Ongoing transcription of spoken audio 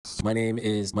Dr.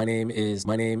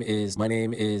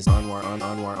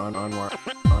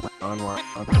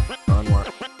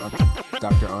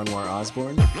 Anwar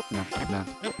Osborne.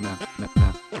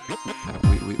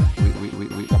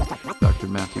 Dr.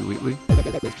 Matthew Wheatley.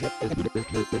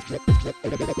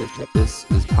 This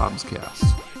is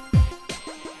Pobscast.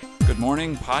 Good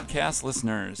morning, podcast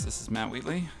listeners. This is Matt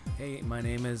Wheatley. Hey, my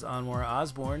name is Anwar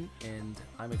Osborne, and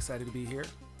I'm excited to be here.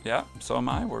 Yeah, so am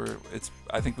I.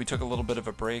 I think we took a little bit of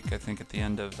a break, I think, at the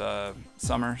end of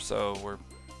summer, so we're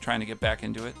trying to get back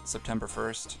into it, September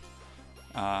 1st.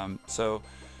 So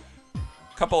a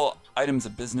couple items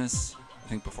of business, I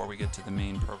think, before we get to the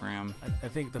main program. I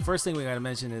think the first thing we got to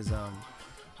mention is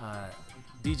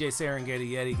DJ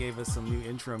Serengeti Yeti gave us some new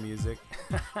intro music.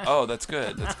 Oh, that's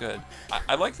good. That's good.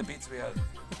 I like the beats we had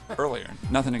earlier.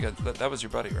 Nothing against that. That was your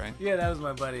buddy, right? Yeah, that was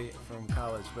my buddy from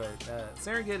college. But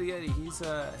Serengeti Yeti, he's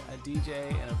a DJ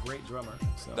and a great drummer.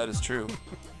 So. That is true.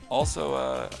 Also,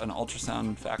 an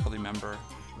ultrasound faculty member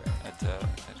at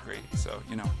Grady. So,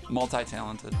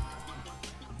 multi-talented.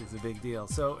 It's a big deal.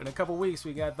 So, in a couple weeks,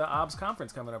 we got the OBS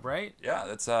conference coming up, right? Yeah,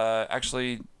 that's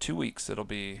actually 2 weeks. It'll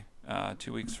be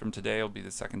 2 weeks from today. It'll be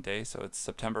the second day. So, it's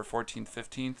September 14th,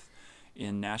 15th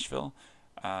in Nashville.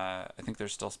 I think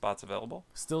there's still spots available.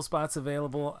 Still spots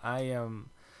available. I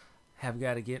have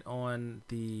got to get on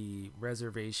the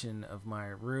reservation of my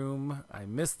room. I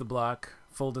missed the block.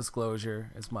 Full disclosure,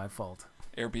 it's my fault.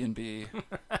 Airbnb,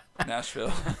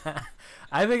 Nashville.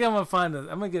 I think I'm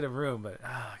gonna get a room, but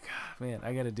oh god, man,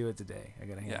 I gotta do it today. I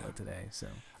gotta handle it today. So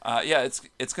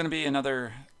it's gonna be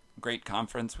another great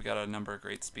conference. We got a number of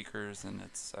great speakers, and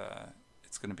it's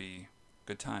gonna be a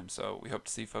good time. So we hope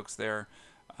to see folks there.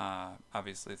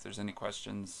 Obviously, if there's any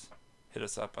questions, hit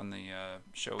us up on the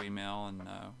show email, and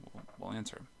we'll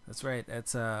answer them. That's right.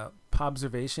 That's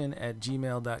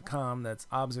pobservation@gmail.com. That's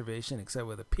observation, except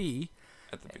with a P.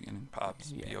 At the beginning,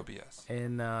 Pobs, P-O-B-S.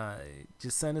 And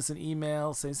just send us an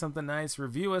email, say something nice,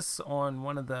 review us on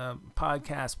one of the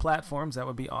podcast platforms. That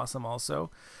would be awesome also.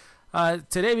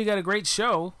 Today we got a great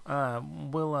show.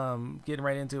 We'll get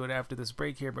right into it after this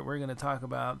break here, but we're going to talk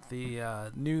about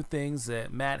the new things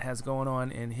that Matt has going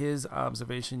on in his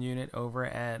observation unit over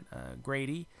at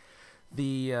Grady.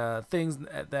 The things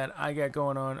that I got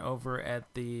going on over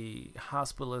at the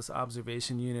hospitalist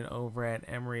observation unit over at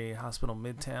Emory Hospital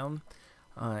Midtown.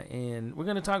 And we're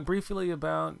going to talk briefly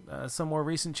about some more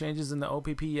recent changes in the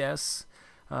OPPS,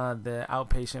 the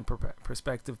outpatient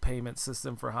prospective payment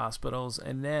system for hospitals.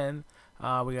 And then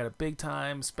we got a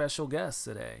big-time special guest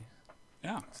today.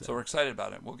 Yeah, so we're excited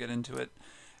about it. We'll get into it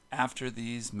after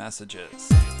these messages.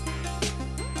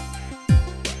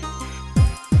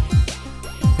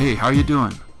 Hey, how you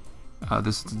doing?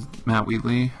 This is Matt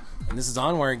Wheatley. And this is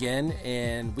Anwar again,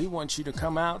 and we want you to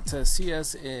come out to see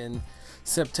us in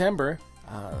September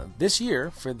this year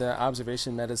for the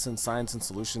Observation Medicine Science and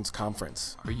Solutions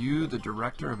Conference. Are you the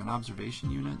director of an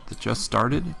observation unit that just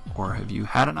started, or have you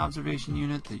had an observation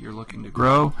unit that you're looking to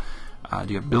grow?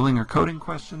 Do you have billing or coding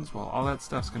questions? Well, all that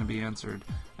stuff's going to be answered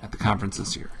at the conference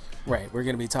this year. Right. We're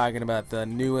going to be talking about the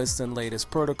newest and latest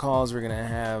protocols. We're going to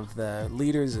have the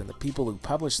leaders and the people who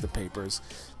publish the papers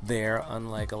there,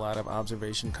 unlike a lot of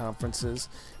observation conferences.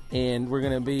 And we're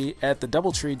going to be at the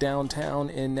Doubletree downtown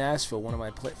in Nashville, one of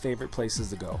my favorite places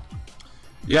to go.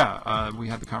 Yeah, we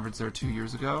had the conference there 2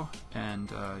 years ago,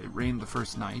 and it rained the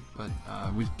first night, but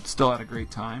we still had a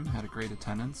great time, had a great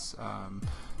attendance.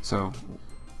 So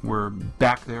we're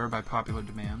back there by popular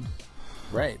demand.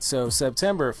 Right, so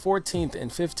September 14th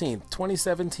and 15th,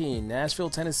 2017, Nashville,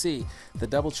 Tennessee, the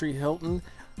Doubletree Hilton,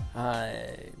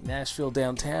 Nashville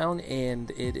downtown, and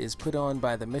it is put on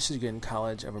by the Michigan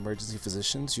College of Emergency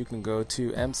Physicians. You can go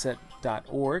to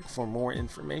mset.org for more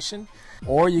information,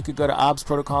 or you could go to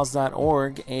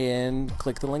obsprotocols.org and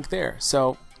click the link there.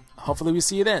 So hopefully we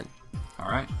see you then.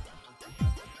 All right.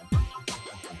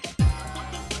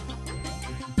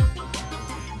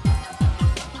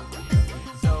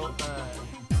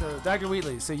 Dr.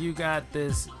 Wheatley, so you got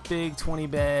this big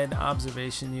 20-bed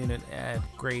observation unit at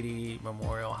Grady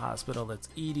Memorial Hospital that's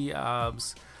ED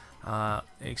OBS,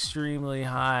 extremely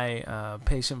high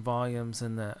patient volumes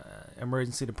in the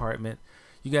emergency department.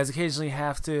 You guys occasionally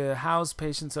have to house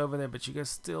patients over there, but you guys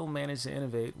still manage to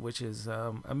innovate, which is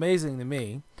amazing to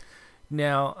me.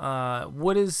 Now,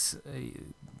 what is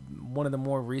one of the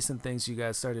more recent things you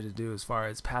guys started to do as far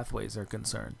as pathways are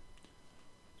concerned?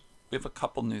 We have a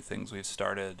couple new things we've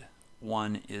started.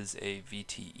 One is a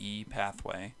VTE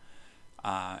pathway.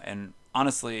 And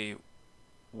honestly,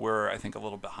 we're, I think, a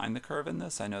little behind the curve in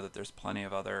this. I know that there's plenty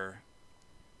of other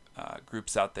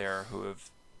groups out there who have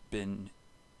been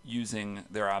using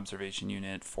their observation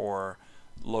unit for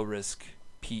low-risk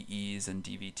PEs and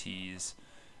DVTs.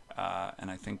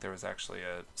 And I think there was actually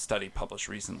a study published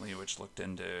recently which looked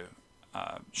into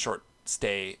short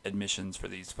stay admissions for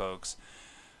these folks.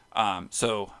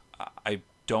 So I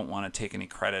don't want to take any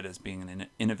credit as being an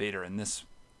innovator in this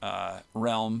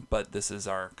realm, but this is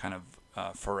our kind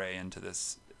of foray into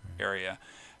this area.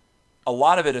 A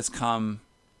lot of it has come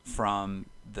from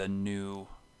the new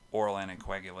oral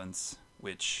anticoagulants,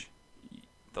 which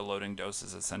the loading dose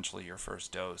is essentially your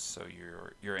first dose, so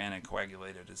you're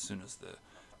anticoagulated as soon as the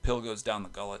pill goes down the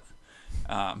gullet.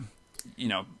 You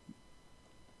know,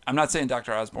 I'm not saying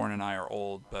Dr. Osborne and I are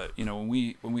old, but you know,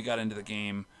 when we got into the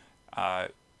game,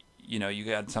 you know, you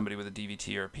got somebody with a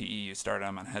DVT or a PE, you start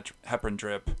them on heparin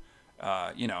drip,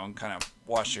 you know, and kind of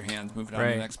wash your hands, move it on to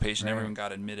the next patient. Right. Everyone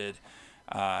got admitted,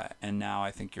 and now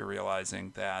I think you're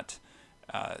realizing that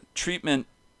treatment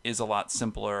is a lot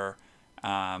simpler.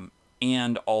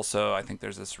 And also, I think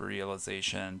there's this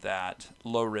realization that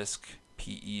low-risk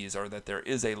PEs, or that there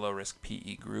is a low-risk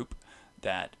PE group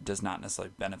that does not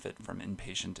necessarily benefit from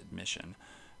inpatient admission.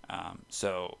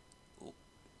 So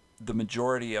the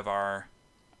majority of our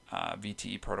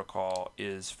VTE protocol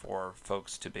is for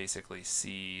folks to basically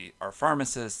see our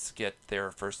pharmacists, get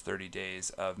their first 30 days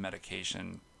of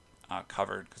medication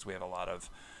covered, because we have a lot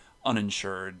of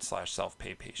uninsured /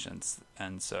 self-pay patients.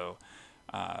 And so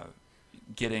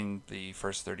getting the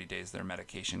first 30 days of their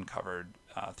medication covered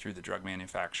through the drug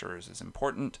manufacturers is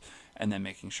important, and then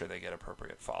making sure they get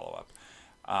appropriate follow-up.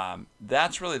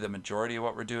 That's really the majority of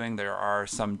what we're doing. There are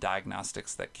some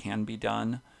diagnostics that can be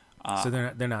done. So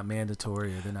they're not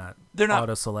mandatory, or they're not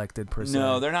auto-selected per se?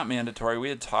 No, they're not mandatory. We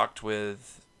had talked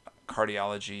with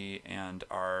cardiology and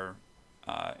our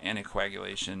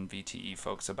anticoagulation VTE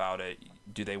folks about it.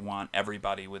 Do they want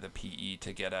everybody with a PE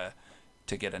to get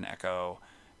an echo?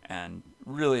 And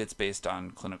really, it's based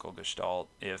on clinical gestalt.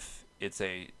 If it's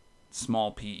a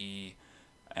small PE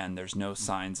and there's no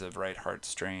signs of right heart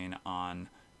strain on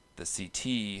the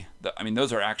CT,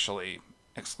 those are actually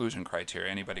exclusion criteria.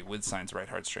 Anybody with signs of right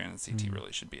heart strain on the CT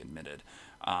really should be admitted.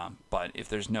 But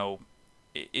if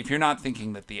you're not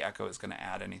thinking that the echo is going to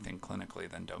add anything clinically,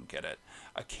 then don't get it.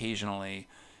 Occasionally,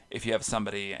 if you have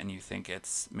somebody and you think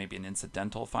it's maybe an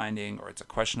incidental finding or it's a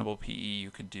questionable PE, you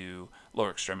could do lower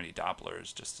extremity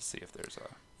Dopplers just to see if there's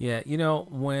a... Yeah, you know,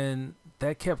 when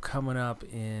that kept coming up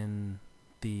in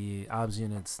the OBS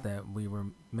units that we were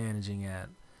managing at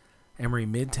Emory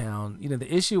Midtown, you know,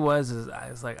 the issue was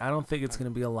I was like, I don't think it's going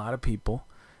to be a lot of people,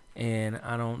 and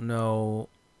I don't know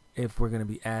if we're going to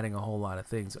be adding a whole lot of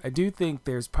things. I do think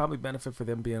there's probably benefit for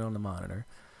them being on the monitor.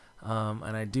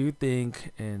 And I do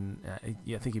think, and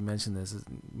I think you mentioned this, is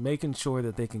making sure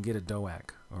that they can get a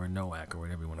DOAC or a NOAC or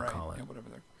whatever you want to call it. Yeah, whatever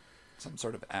some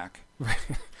sort of AC.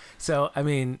 So, I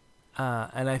mean,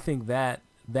 and I think that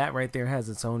right there has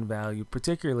its own value,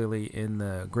 particularly in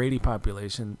the Grady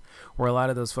population, where a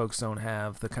lot of those folks don't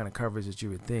have the kind of coverage that you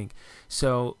would think.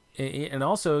 So, and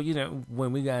also, you know,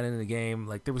 when we got into the game,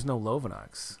 like, there was no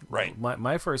Lovenox. Right.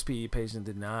 My first PE patient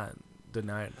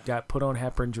got put on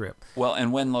heparin drip. Well,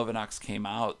 and when Lovenox came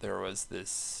out, there was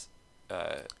this,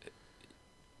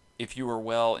 if you were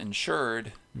well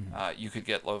insured, you could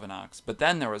get Lovenox. But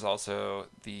then there was also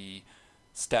the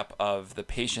step of the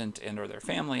patient and or their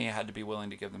family had to be willing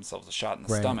to give themselves a shot in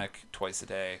the stomach twice a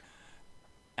day.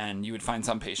 And you would find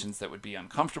some patients that would be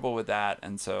uncomfortable with that.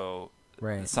 And so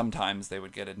sometimes they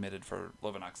would get admitted for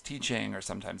Lovenox teaching, or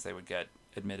sometimes they would get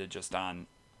admitted just on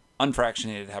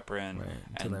unfractionated heparin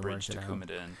and bridge to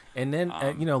Coumadin. And then,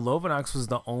 you know, Lovenox was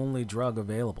the only drug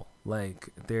available. Like,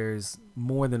 there's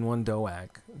more than one DOAC.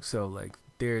 So, like,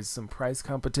 there's some price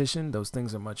competition. Those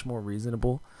things are much more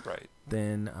reasonable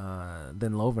than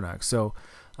Lovenox. So,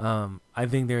 I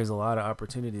think there's a lot of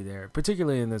opportunity there,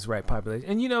 particularly in this right population.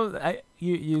 And, you know,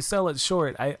 you sell it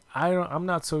short. I'm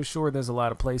not so sure there's a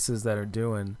lot of places that are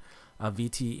doing a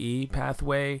VTE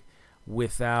pathway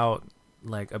without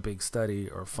like a big study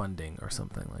or funding or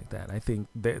something like that. I think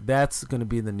that's going to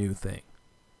be the new thing.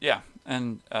 Yeah,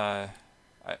 and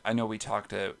I know we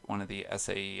talked at one of the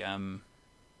SAEM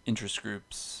interest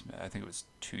groups, I think it was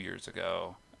 2 years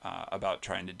ago, about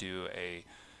trying to do a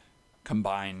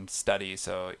combined study.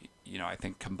 So, you know, I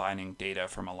think combining data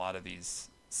from a lot of these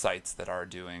sites that are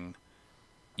doing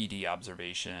ED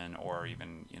observation or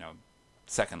even, you know,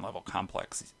 second level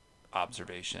complex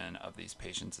observation of these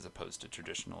patients as opposed to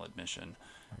traditional admission,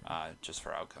 just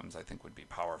for outcomes, I think would be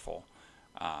powerful.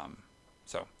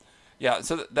 So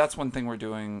that's one thing we're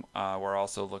doing. We're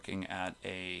also looking at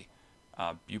a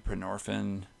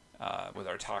buprenorphine with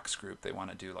our tox group. They want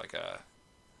to do like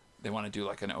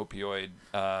an opioid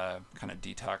kind of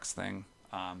detox thing.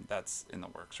 That's in the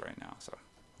works right now. So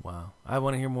Wow. I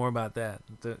want to hear more about that.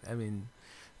 I mean,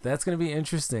 that's going to be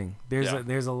interesting.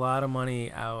 There's a lot of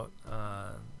money out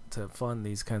to fund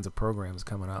these kinds of programs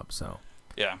coming up. So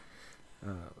Yeah.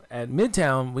 At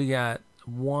Midtown, we got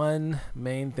one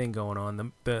main thing going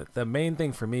on. The main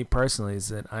thing for me personally is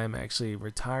that I'm actually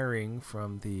retiring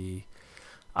from the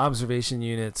observation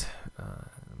unit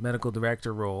medical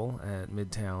director role at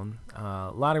Midtown.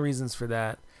 A lot of reasons for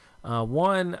that.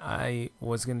 One, I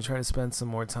was going to try to spend some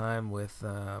more time with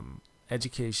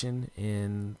education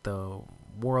in the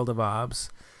world of OBS.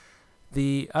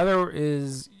 The other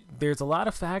is there's a lot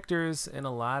of factors and a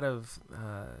lot of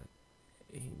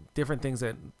different things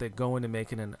that go into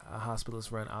making a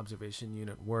hospitalist-run observation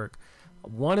unit work.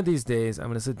 One of these days, I'm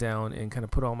going to sit down and kind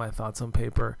of put all my thoughts on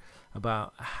paper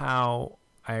about how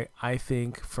I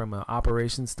think from an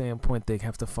operations standpoint they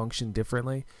have to function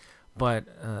differently. But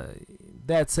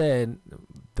that said,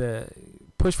 the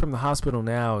push from the hospital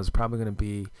now is probably going to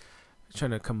be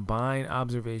trying to combine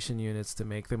observation units to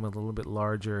make them a little bit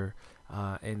larger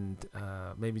and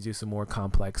maybe do some more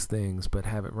complex things, but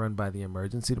have it run by the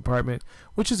emergency department,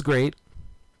 which is great.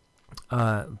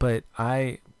 But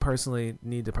I personally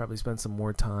need to probably spend some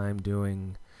more time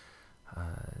doing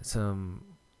some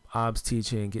OBS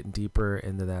teaching, getting deeper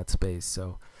into that space.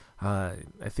 So I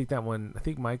think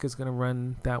Mike is going to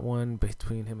run that one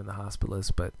between him and the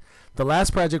hospitalist. But the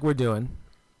last project we're doing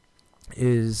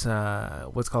is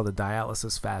what's called a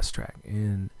dialysis fast track.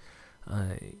 And,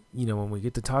 when we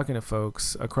get to talking to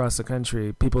folks across the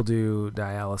country, people do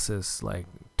dialysis like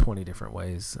 20 different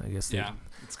ways, I guess. Yeah,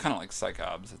 it's kind of like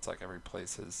psych-obs. It's like every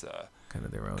place is kind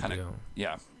of their own deal.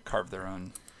 Yeah, carve their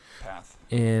own path.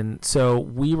 And so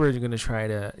we were going to try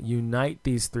to unite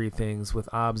these three things, with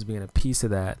OBS being a piece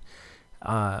of that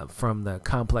from the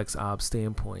complex OBS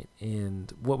standpoint.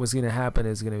 And what was going to happen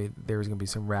is there was going to be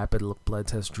some rapid blood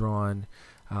tests drawn,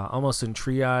 almost in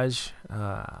triage,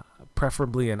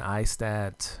 preferably an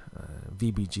ISTAT,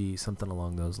 VBG, something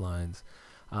along those lines.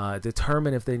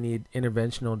 Determine if they need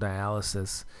interventional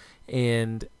dialysis.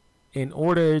 And in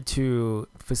order to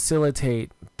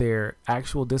facilitate their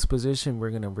actual disposition, we're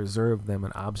going to reserve them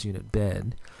an OBS unit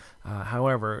bed.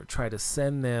 However, try to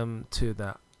send them to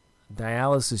the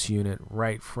dialysis unit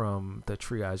right from the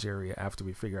triage area after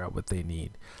we figure out what they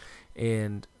need.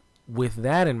 And with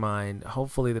that in mind,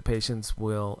 hopefully the patients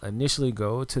will initially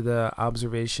go to the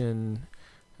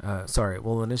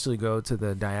initially go to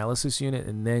the dialysis unit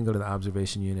and then go to the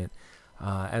observation unit,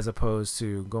 as opposed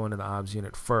to going to the OBS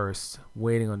unit first,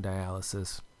 waiting on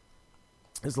dialysis.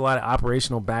 There's a lot of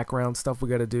operational background stuff we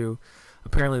got to do.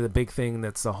 Apparently the big thing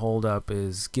that's a holdup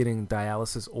is getting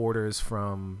dialysis orders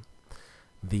from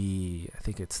I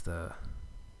think it's the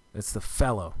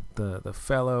fellow. The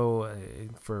fellow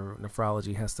for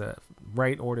nephrology has to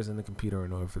write orders in the computer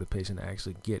in order for the patient to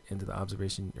actually get into the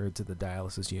observation or to the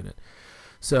dialysis unit.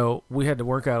 So we had to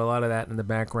work out a lot of that in the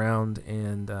background,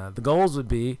 and the goals would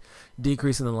be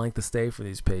decreasing the length of stay for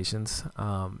these patients.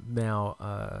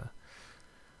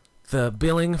 The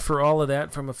billing for all of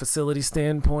that from a facility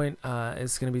standpoint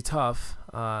is going to be tough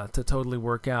to totally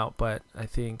work out, but I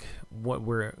think what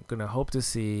we're going to hope to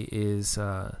see is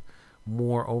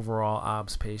more overall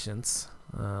OBS patients,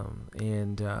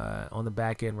 and on the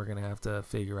back end we're going to have to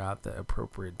figure out the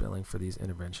appropriate billing for these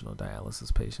interventional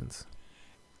dialysis patients.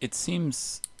 It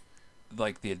seems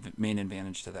like the main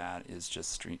advantage to that is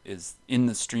is in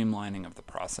the streamlining of the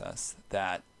process,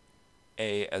 that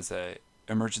as a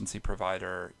emergency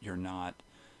provider, you're not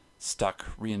stuck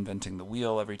reinventing the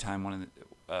wheel every time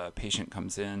a patient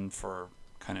comes in for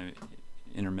kind of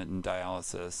intermittent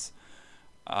dialysis.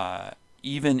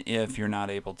 Even if you're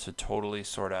not able to totally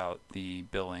sort out the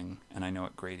billing, and I know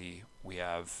at Grady we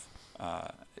have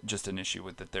just an issue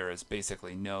with that there is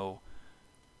basically no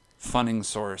funding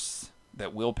source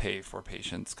that will pay for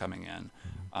patients coming in.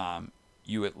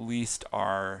 You at least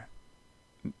are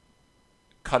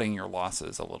cutting your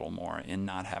losses a little more in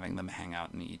not having them hang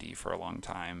out in ED for a long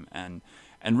time, and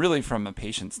really from a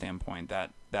patient standpoint,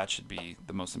 that should be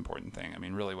the most important thing. I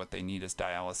mean, really what they need is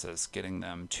dialysis. Getting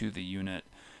them to the unit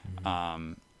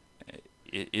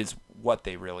is what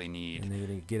they really need, and they need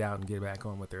to get out and get back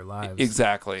on with their lives.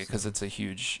 Exactly, because it's a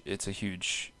huge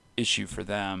issue for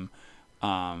them.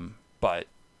 But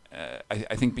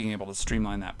I think being able to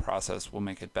streamline that process will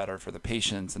make it better for the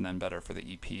patients, and then better for the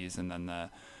EPs, and then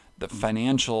the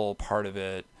financial part of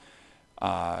it,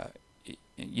 not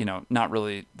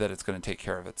really that it's going to take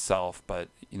care of itself, but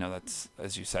that's,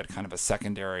 as you said, kind of a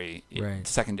secondary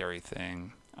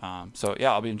thing. So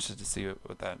yeah, I'll be interested to see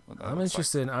what that. I'm looks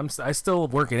interested. I still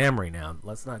work at Emory now.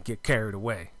 Let's not get carried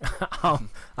away.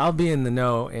 I'll be in the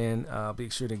know, and I'll be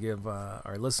sure to give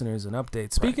our listeners an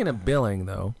update. Speaking of billing,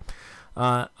 though,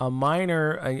 a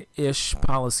minor-ish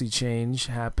policy change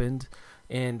happened,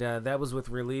 and that was with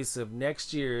release of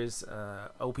next year's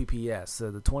OPPS,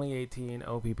 so the 2018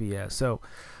 OPPS. So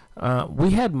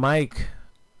we had Mike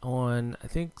on, I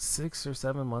think, 6 or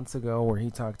 7 months ago, where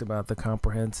he talked about the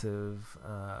comprehensive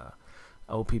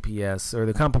OPPS, or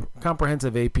the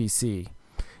comprehensive APC.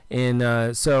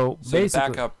 And so basically,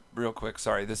 to back up real quick,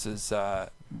 sorry, this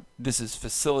is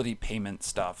facility payment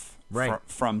stuff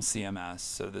from CMS.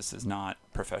 So this is not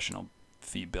professional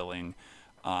fee billing.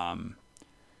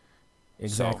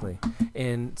 Exactly.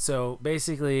 And so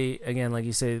basically, again, like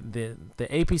you say, the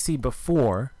APC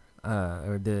before,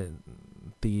 or the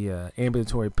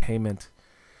ambulatory payment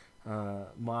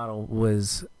model,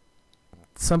 was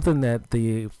something that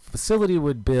the facility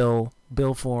would bill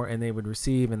for, and they would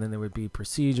receive, and then there would be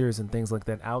procedures and things like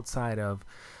that outside of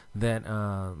that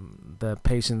the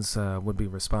patients would be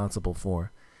responsible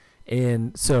for.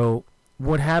 And so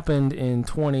what happened in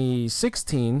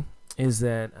 2016 is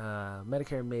that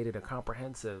Medicare made it a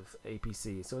comprehensive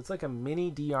APC. So it's like a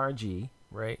mini DRG,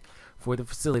 right, for the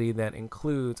facility that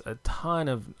includes a ton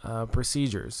of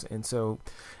procedures. And so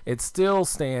it still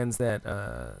stands that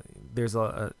there's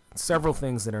several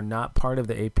things that are not part of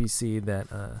the APC that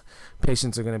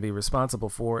patients are going to be responsible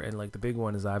for. And like the big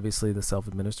one is obviously the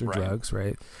self-administered drugs,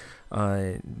 right?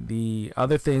 The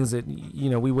other things that,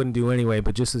 we wouldn't do anyway,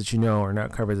 but just as you know, are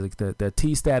not covered, like the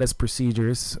T-status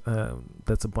procedures.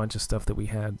 That's a bunch of stuff that we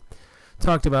had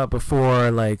talked about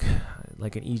before, like an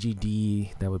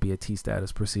EGD, that would be a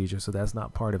T-status procedure, so that's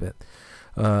not part of it.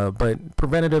 But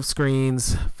preventative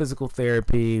screens, physical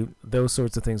therapy, those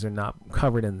sorts of things are not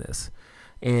covered in this.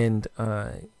 And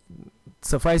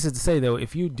suffice it to say, though,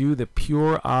 if you do the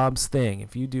pure OBS thing,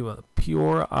 if you do a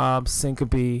pure OBS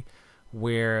syncope,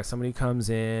 where somebody comes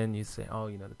in, you say,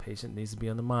 the patient needs to be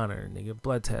on the monitor, and they get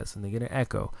blood tests, and they get an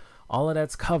echo. All of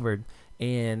that's covered,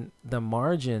 and the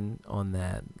margin on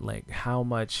that, like how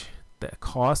much the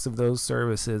cost of those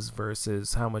services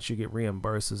versus how much you get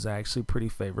reimbursed, is actually pretty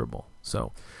favorable.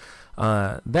 So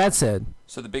that said,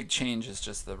 so the big change is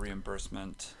just the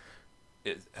reimbursement.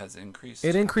 It has increased.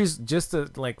 It increased just to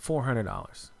like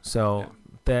 $400. So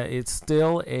that it's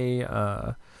still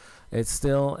a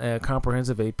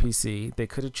comprehensive APC. They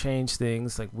could have changed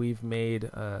things. Like we've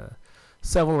made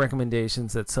several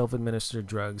recommendations that self-administered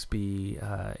drugs be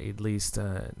at least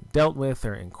dealt with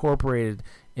or incorporated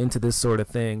into this sort of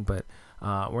thing, but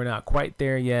we're not quite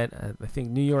there yet. I think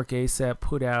New York ACEP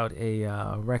put out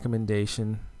a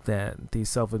recommendation that these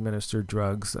self-administered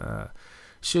drugs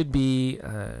should be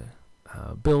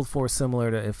billed for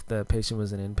similar to if the patient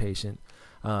was an inpatient.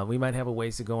 We might have a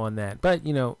ways to go on that, but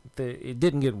it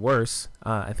didn't get worse.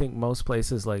 I think most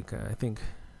places, like I think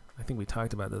we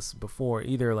talked about this before,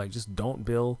 either like just don't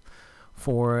bill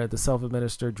for the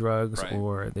self-administered drugs, right,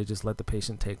 or they just let the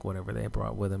patient take whatever they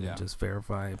brought with them and just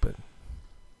verify. But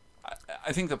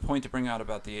I think the point to bring out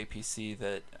about the APC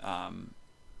that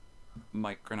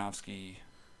Mike Granovsky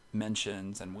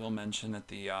mentions and will mention at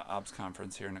the OBS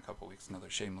conference here in a couple of weeks, another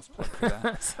shameless plug for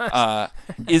that,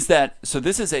 is that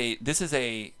this is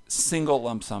a single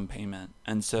lump sum payment,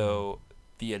 and so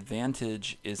the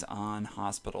advantage is on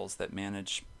hospitals that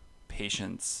manage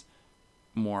patients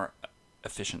more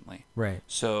efficiently. Right.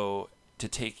 So to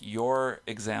take your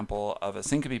example of a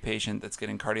syncope patient that's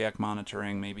getting cardiac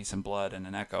monitoring, maybe some blood and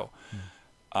an echo,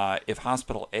 if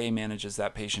hospital A manages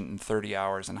that patient in 30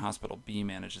 hours and hospital B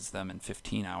manages them in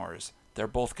 15 hours, they're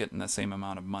both getting the same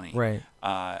amount of money. Right.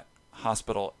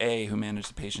 Hospital A, who managed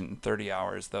the patient in 30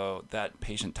 hours, though, that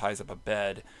patient ties up a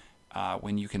bed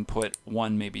when you can put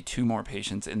one, maybe two more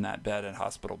patients in that bed at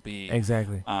hospital B.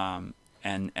 Exactly.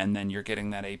 And then you're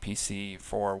getting that APC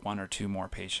for one or two more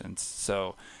patients.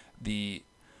 So the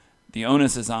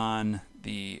onus is on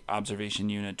the observation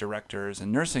unit directors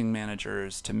and nursing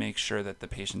managers to make sure that the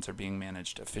patients are being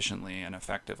managed efficiently and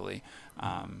effectively.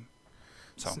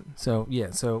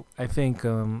 So I think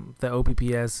the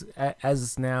OPPS, as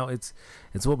it's now, it's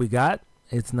what we got.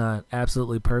 It's not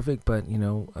absolutely perfect, but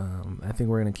I think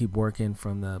we're going to keep working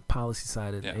from the policy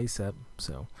side of ACEP.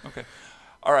 So okay.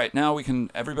 All right, now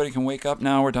everybody can wake up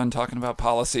now. We're done talking about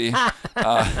policy.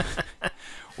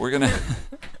 We're gonna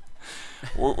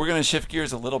shift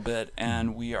gears a little bit,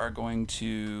 and we are going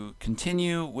to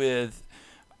continue with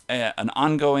an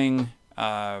ongoing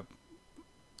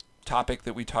topic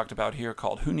that we talked about here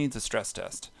called "Who Needs a Stress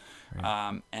Test?"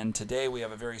 Right. And today we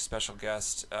have a very special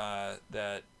guest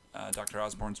that Dr.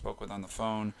 Osborne spoke with on the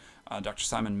phone, Dr.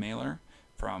 Simon Mailer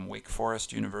from Wake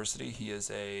Forest University. He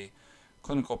is a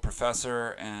clinical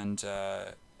professor and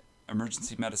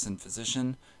emergency medicine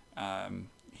physician.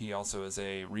 He also is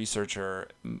a researcher,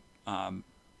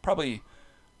 probably,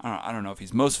 I don't know if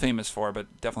he's most famous for,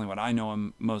 but definitely what I know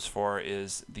him most for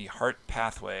is the heart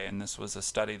pathway. And this was a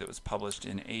study that was published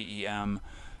in AEM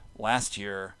last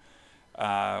year,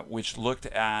 which looked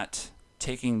at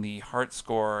taking the heart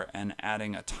score and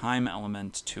adding a time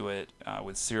element to it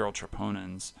with serial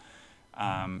troponins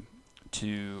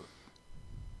to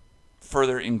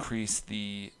further increase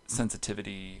the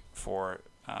sensitivity for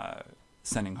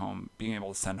being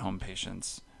able to send home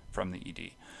patients from the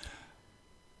ED.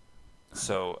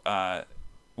 So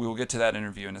we will get to that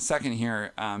interview in a second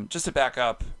here. Just to back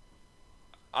up,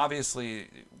 obviously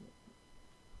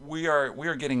we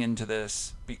are getting into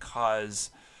this because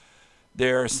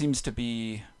there seems to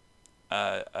be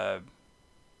a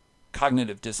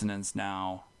cognitive dissonance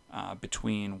now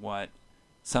between what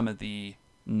some of the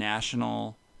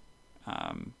national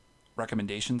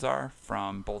recommendations are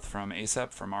both from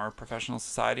ACEP, from our professional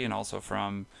society, and also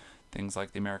from things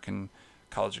like the American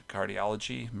College of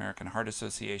Cardiology, American Heart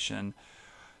Association,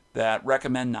 that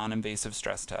recommend non-invasive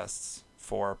stress tests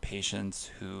for patients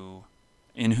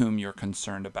in whom you're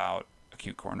concerned about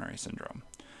acute coronary syndrome.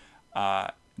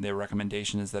 Their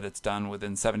recommendation is that it's done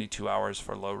within 72 hours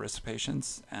for low-risk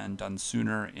patients and done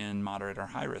sooner in moderate or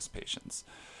high-risk patients.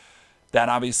 That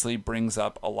obviously brings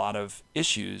up a lot of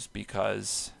issues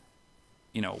because,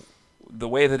 the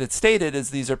way that it's stated is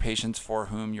these are patients for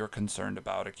whom you're concerned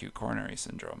about acute coronary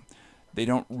syndrome. They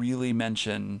don't really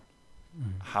mention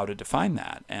how to define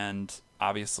that. And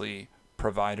obviously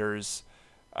providers,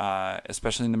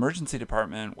 especially in the emergency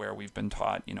department where we've been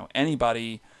taught,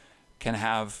 anybody can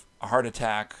have a heart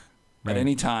attack at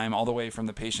any time, all the way from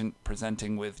the patient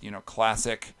presenting with,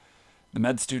 classic, the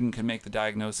med student can make the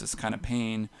diagnosis kind of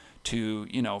pain to,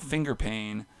 finger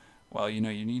pain. Well, you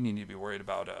need to be worried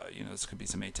about, this could be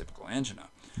some atypical angina.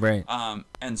 Right.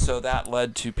 And so that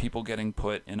led to people getting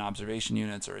put in observation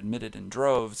units or admitted in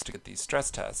droves to get these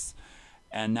stress tests.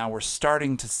 And now we're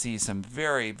starting to see some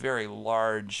very, very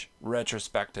large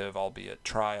retrospective, albeit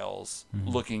trials,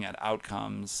 looking at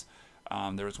outcomes.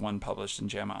 There was one published in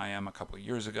JAMA IM a couple of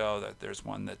years ago. There's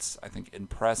one that's, I think, in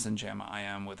press in JAMA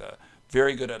IM with a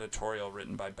very good editorial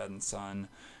written by Bed and Son,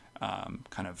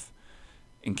 kind of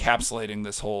encapsulating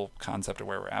this whole concept of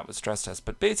where we're at with stress tests.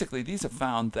 But basically, these have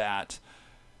found that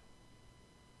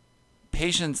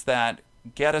patients that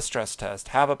get a stress test,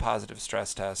 have a positive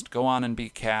stress test, go on and be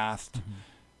cathed,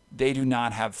 they do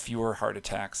not have fewer heart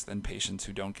attacks than patients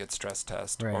who don't get stress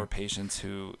test or patients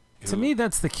who. To me,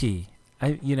 that's the key.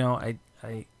 Dr.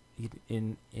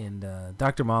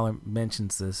 Mahler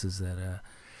mentions this is that,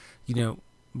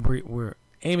 we're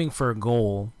aiming for a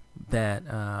goal that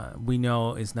we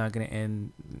know is not going to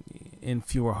end in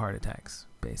fewer heart attacks,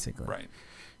 basically. Right.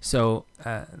 So,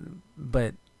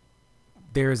 but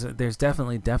there's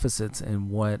definitely deficits in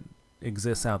what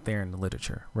exists out there in the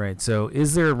literature, right? So,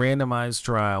 is there a randomized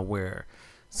trial where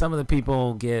some of the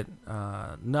people get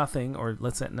nothing, or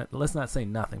let's not say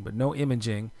nothing, but no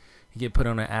imaging? You get put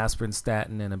on an aspirin,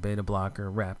 statin, and a beta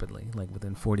blocker rapidly, like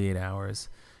within 48 hours.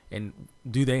 And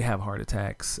do they have heart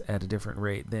attacks at a different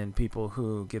rate than people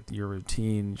who get your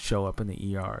routine, show up in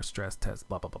the ER, stress test,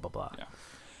 blah, blah, blah, blah, blah. Yeah.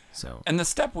 So. And the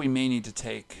step we may need to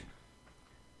take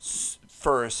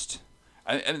first,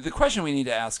 and the question we need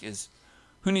to ask is,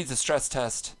 who needs a stress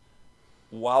test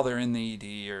while they're in the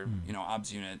ED or,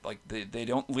 OBS unit? Like they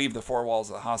don't leave the four walls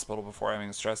of the hospital before having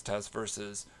a stress test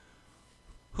versus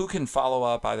who can follow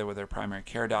up either with their primary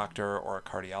care doctor or a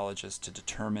cardiologist to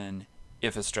determine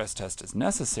if a stress test is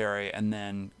necessary and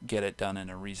then get it done in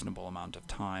a reasonable amount of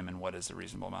time, and what is a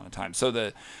reasonable amount of time. So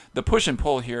the push and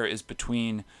pull here is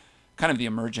between kind of the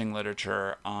emerging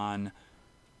literature on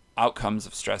outcomes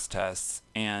of stress tests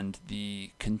and the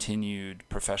continued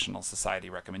professional society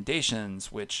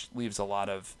recommendations, which leaves a lot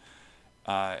of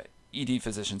ED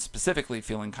physicians specifically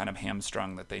feeling kind of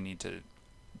hamstrung that they need to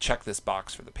check this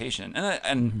box for the patient.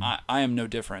 And I am no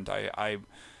different.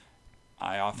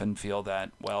 I often feel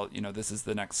that, well, this is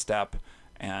the next step,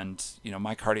 and,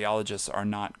 my cardiologists are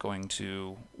not going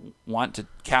to want to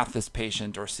cath this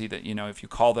patient or see that, if you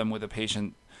call them with a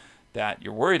patient that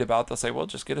you're worried about, they'll say, well,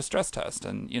 just get a stress test.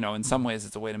 And, in some ways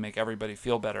it's a way to make everybody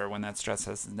feel better when that stress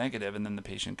test is negative, and then the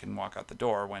patient can walk out the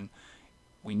door when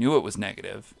we knew it was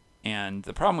negative. And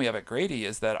the problem we have at Grady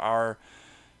is that our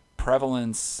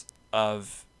prevalence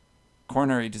of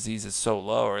coronary disease is so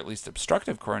low, or at least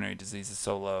obstructive coronary disease is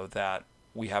so low, that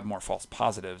we have more false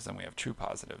positives than we have true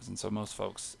positives. And so most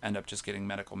folks end up just getting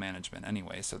medical management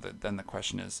anyway. So then the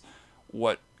question is,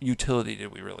 what utility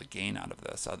did we really gain out of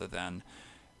this other than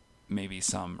maybe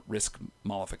some risk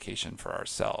mollification for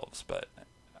ourselves. But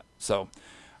so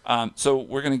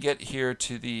we're going to get here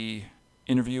to the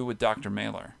interview with Dr.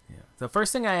 Mailer. Yeah. The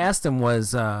first thing I asked him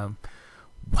was,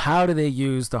 how do they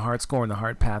use the heart score and the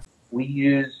heart path? We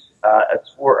use a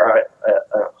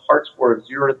heart score of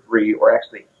 0 to 3, or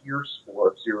actually a HEAR score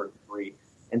of 0 to 3,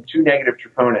 and 2 negative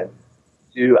troponin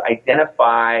to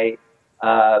identify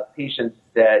patients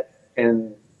that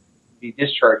can be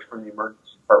discharged from the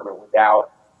emergency department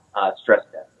without stress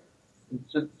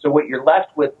testing. So what you're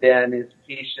left with then is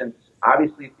patients,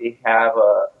 obviously if they have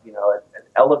an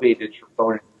elevated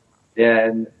troponin,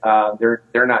 then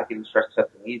they're not getting stress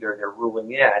testing either, and they're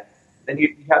ruling in. Then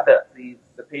you have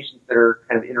the patients that are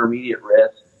kind of intermediate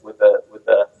risk with a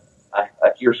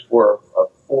HEAR score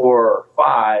of 4 or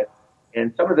 5,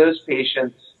 and some of those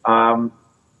patients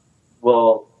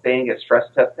will stay and get stress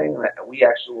testing. We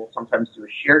actually will sometimes do a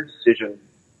shared decision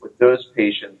with those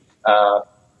patients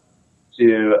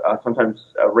to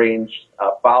sometimes arrange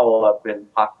follow-up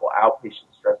and possible outpatient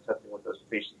stress testing with those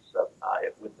patients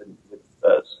with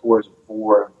scores of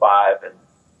 4 and 5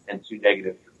 and 2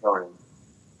 negative troponin.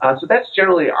 So that's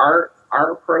generally our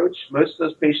approach. Most of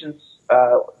those patients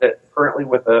that currently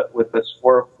with a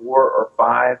score of 4 or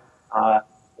 5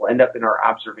 will end up in our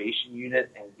observation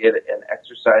unit and get an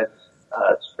exercise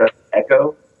stress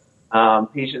echo.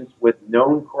 Patients with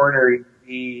known coronary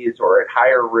disease or at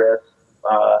higher risk,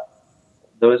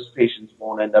 those patients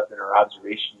won't end up in our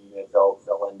observation unit.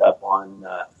 They'll end up on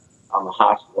the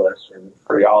hospitalist or in the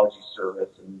cardiology service,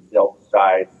 and they'll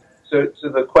decide. So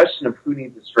the question of who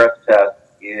needs a stress test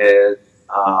is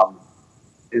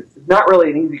not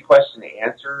really an easy question to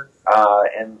answer,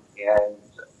 and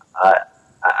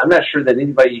I'm not sure that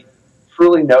anybody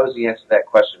truly knows the answer to that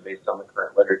question based on the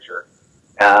current literature.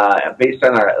 Based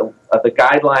on the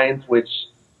guidelines, which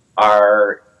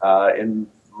are, in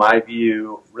my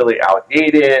view, really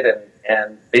outdated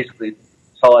and basically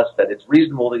tell us that it's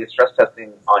reasonable to get stress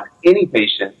testing on any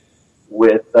patient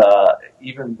with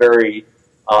even very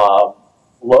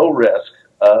low risk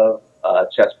of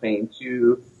chest pain,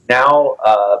 to now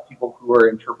people who are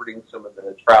interpreting some of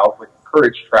the trials, like the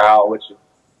COURAGE trial, which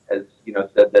has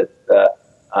said that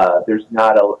there's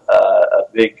not a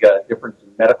big difference in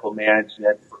medical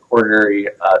management for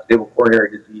stable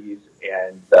coronary disease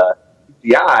and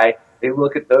PCI. They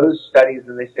look at those studies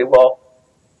and they say, well,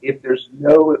 if there's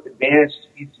no advantage to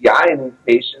PCI in these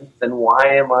patients, then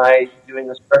why am I doing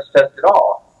a stress test at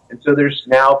all? And so there's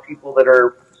now people that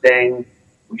are saying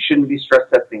we shouldn't be stress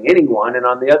testing anyone, and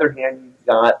on the other hand, you've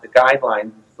got the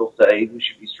guidelines that still say we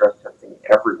should be stress testing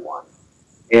everyone.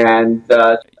 And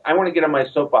I want to get on my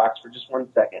soapbox for just 1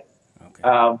 second. Okay.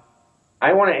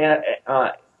 I want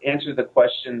to answer the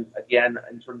question again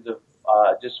in terms of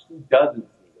just who doesn't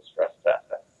need a stress test.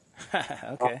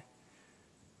 Okay.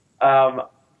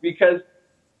 Because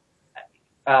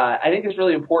I think it's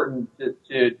really important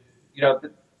to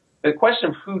the question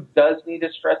of who does need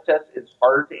a stress test is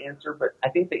harder to answer, but I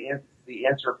think the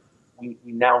answer we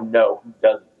now know who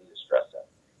doesn't need a stress test.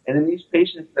 And in these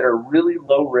patients that are really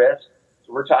low risk,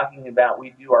 so we're talking about,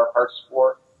 we do our heart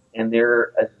score and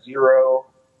they're a 0,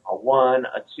 a 1,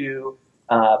 a 2,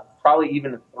 probably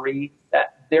even a 3,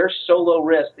 that they're so low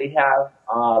risk, they have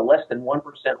less than 1%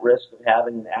 risk of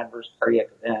having an adverse cardiac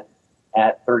event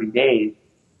at 30 days.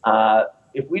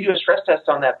 If we do a stress test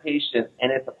on that patient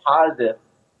and it's a positive,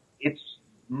 it's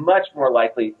much more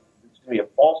likely it's going to be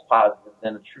a false positive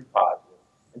than a true positive.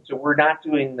 And so we're not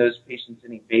doing those patients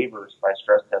any favors by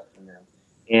stress testing them.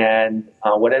 And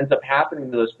what ends up happening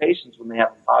to those patients when they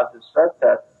have a positive stress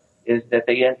test is that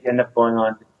they end up going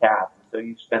on to cath. And so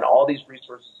you've spent all these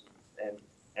resources and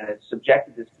it's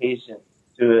subjected this patient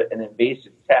to an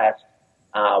invasive test,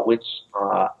 which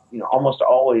almost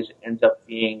always ends up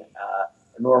being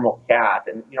a normal cath.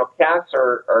 And caths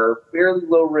are fairly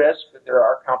low risk, but there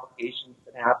are complications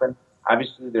that happen.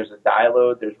 Obviously, there's a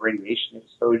diaload, there's radiation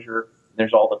exposure, and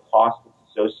there's all the cost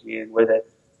that's associated with it.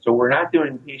 So we're not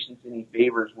doing patients any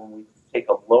favors when we take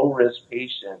a low-risk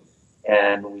patient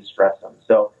and we stress them.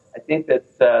 So I think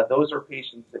that those are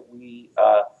patients that we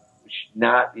should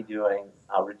not be doing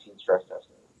routine stress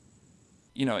testing.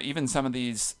 Even some of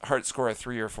these heart score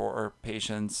 3 or 4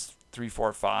 patients, 3,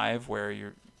 4, 5, where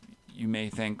you may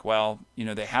think, well,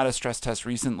 they had a stress test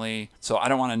recently, so I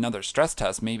don't want another stress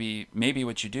test. Maybe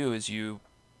what you do is you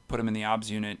put them in the obs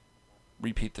unit,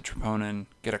 repeat the troponin,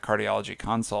 get a cardiology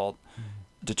consult,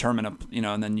 determine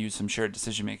and then use some shared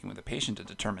decision making with the patient to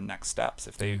determine next steps.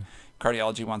 If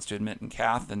cardiology wants to admit in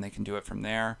cath, then they can do it from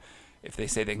there. If they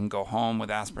say they can go home with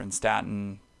aspirin,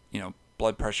 statin,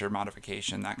 blood pressure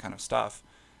modification, that kind of stuff,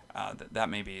 that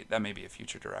may be a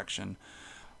future direction.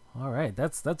 All right,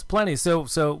 that's plenty. So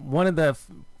one of the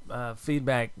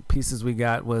feedback pieces we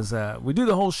got was we do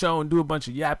the whole show and do a bunch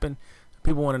of yapping.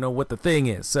 People want to know what the thing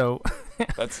is. So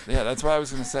That's what I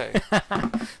was gonna say.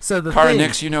 so the Cara thing,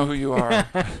 Nix, you know who you are.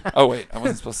 Oh wait, I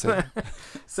wasn't supposed to say that.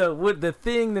 So what the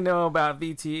thing to know about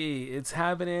VTE? It's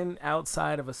happening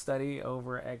outside of a study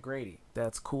over at Grady.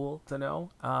 That's cool to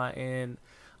know. And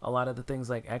a lot of the things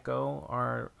like Echo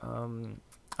are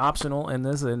optional in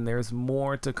this, and there's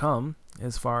more to come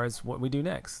as far as what we do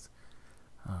next.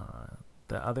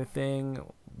 The other thing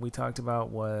we talked about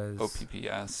was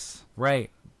OPPS.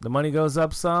 right. The money goes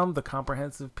up some. The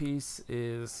comprehensive piece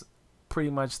is pretty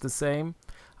much the same.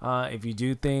 If you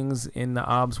do things in the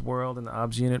OBS world and the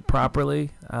OBS unit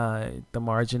properly, the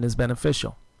margin is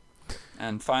beneficial.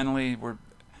 And finally, we're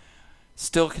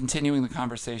still continuing the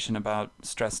conversation about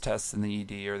stress tests in the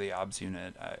ED or the OBS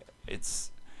unit.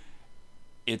 It's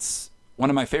one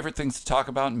of my favorite things to talk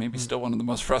about, and maybe still one of the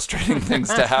most frustrating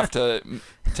things to have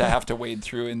to wade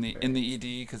through in the ED,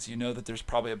 because you know that there's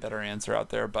probably a better answer out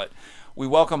there. But we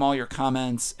welcome all your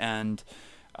comments and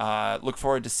look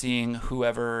forward to seeing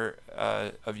whoever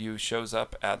of you shows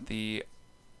up at the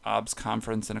OBS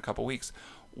conference in a couple weeks.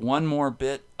 One more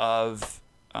bit of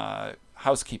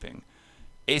housekeeping.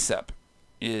 ASAP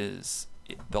is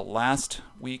the last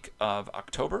week of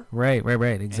October. Right,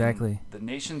 exactly. In the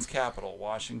nation's capital,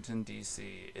 Washington,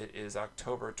 D.C., it is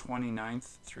October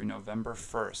 29th through November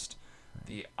 1st.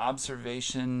 The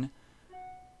observation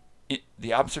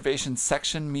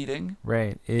section meeting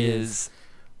is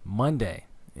Monday.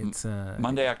 It's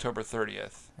Monday, October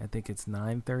 30th. I think it's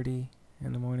 9:30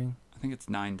 in the morning. I think it's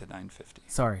 9 to 9:50.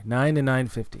 Sorry, 9 to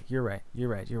 9:50. You're right.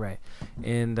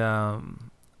 And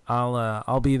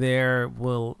I'll be there.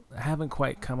 Haven't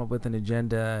quite come up with an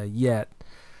agenda yet.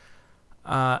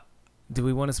 Do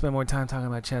we want to spend more time talking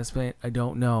about chest pain? I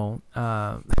don't know.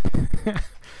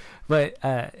 But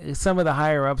some of the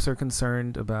higher ups are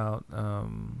concerned about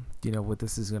what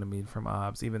this is going to mean from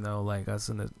OBS, even though like us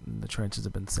in the trenches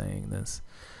have been saying this.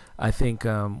 I think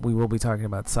we will be talking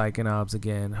about psych and OBS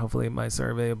again. Hopefully my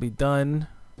survey will be done.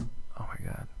 Oh my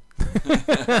God.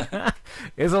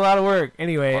 It's a lot of work.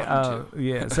 Anyway,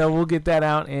 yeah, so we'll get that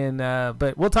out, and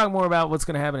but we'll talk more about what's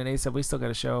going to happen in ASAP. We still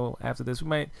got a show after this. We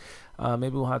might,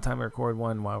 maybe we'll have time to record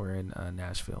one while we're in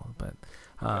Nashville, but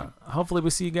hopefully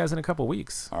we'll see you guys in a couple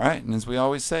weeks. All right, and as we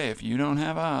always say, if you don't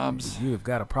have OBS, you have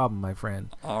got a problem, my friend.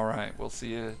 All right, we'll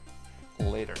see you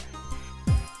later.